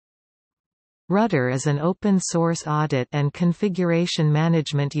Rudder is an open-source audit and configuration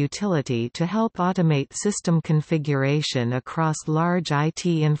management utility to help automate system configuration across large IT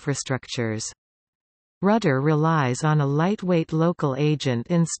infrastructures. Rudder relies on a lightweight local agent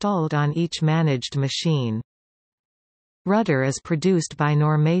installed on each managed machine. Rudder is produced by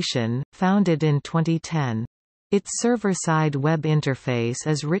Normation, founded in 2010. Its server-side web interface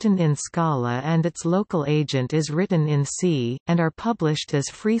is written in Scala and its local agent is written in C, and are published as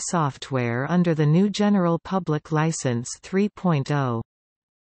free software under the GNU General Public License 3.0.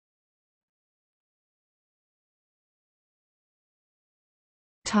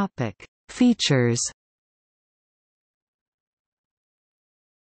 Topic: Features.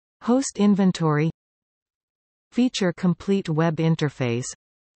 Host inventory, feature-complete web interface,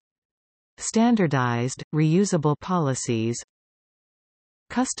 standardized, reusable policies,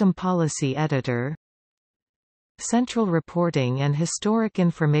 custom policy editor, central reporting and historic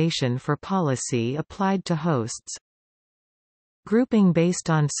information for policy applied to hosts, grouping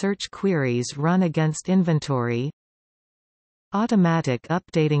based on search queries run against inventory, automatic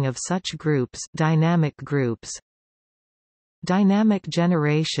updating of such groups, dynamic groups, dynamic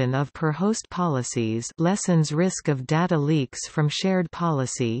generation of per-host policies lessens risk of data leaks from shared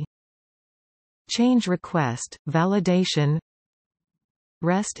policy, change request, validation,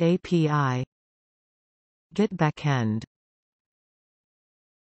 REST API, Git backend.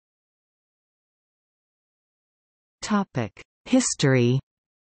 History.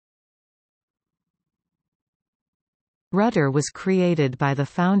 Rudder was created by the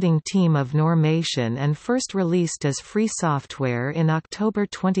founding team of Normation and first released as free software in October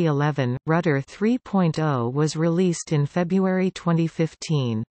 2011. Rudder 3.0 was released in February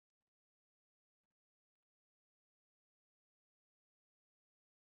 2015.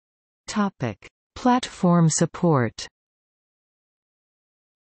 Topic: Platform support.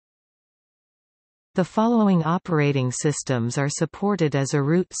 The following operating systems are supported as a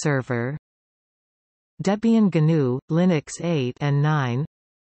root server: Debian GNU, Linux 8 and 9,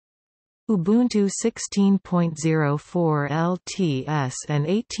 Ubuntu 16.04 LTS and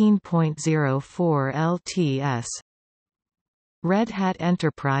 18.04 LTS, Red Hat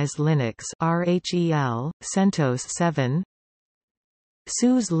Enterprise Linux RHEL, CentOS 7,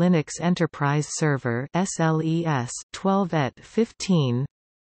 SUSE Linux Enterprise Server SLES 12 et 15.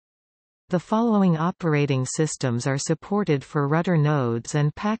 The following operating systems are supported for Rudder nodes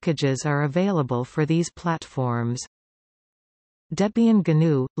and packages are available for these platforms: Debian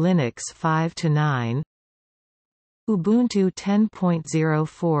GNU, Linux 5 to 9, Ubuntu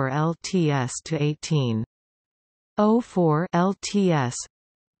 10.04 LTS to 18.04 LTS,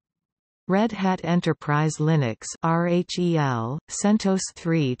 Red Hat Enterprise Linux RHEL, CentOS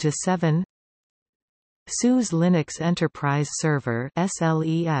 3 to 7, SUSE Linux Enterprise Server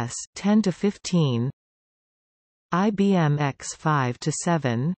SLES 10 to 15, IBM X 5 to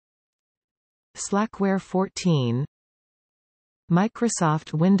 7, Slackware 14,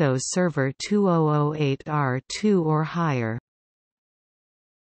 Microsoft Windows Server 2008 R2 or higher.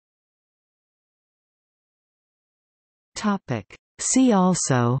 Topic: See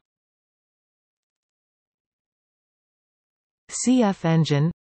also CF Engine,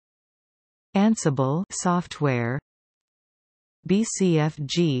 Ansible software,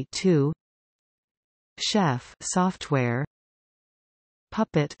 BCFG2, Chef software,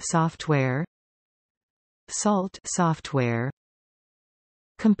 Puppet software, Salt software.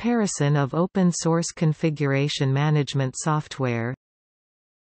 Comparison of open source configuration management software,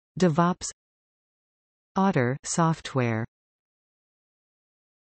 DevOps, Otter software.